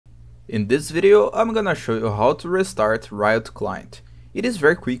In this video, I'm gonna show you how to restart Riot client. It is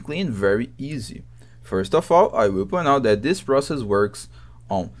very quickly and very easy. First of all, I will point out that this process works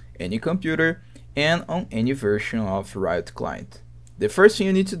on any computer and on any version of Riot client. The first thing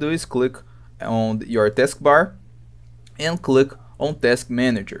you need to do is click on your taskbar and click on Task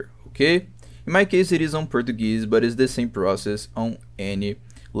Manager, okay? In my case it is on Portuguese, but it's the same process on any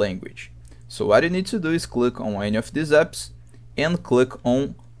language. So what you need to do is click on any of these apps and click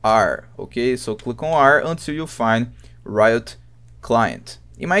on R, okay? So click on R until you find Riot client.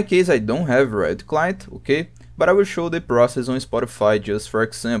 In my case I don't have Riot client, okay? But I will show the process on Spotify just for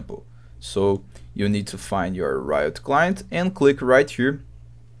example. So you need to find your Riot client and click right here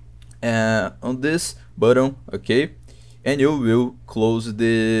on this button, okay? And you will close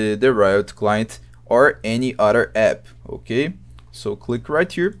the Riot client or any other app, okay? So click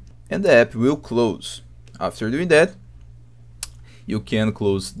right here and the app will close. After doing that, you can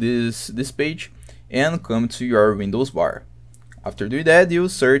close this page and come to your Windows bar. After doing that, you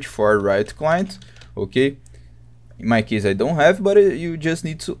search for Riot client, okay? In my case I don't have, but you just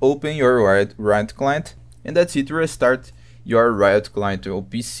need to open your Riot client and that's it to restart your Riot client on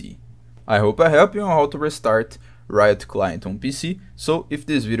PC. I hope I helped you on how to restart Riot client on PC. So if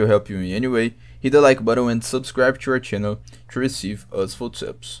this video helped you in any way, hit the like button and subscribe to our channel to receive useful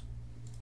tips.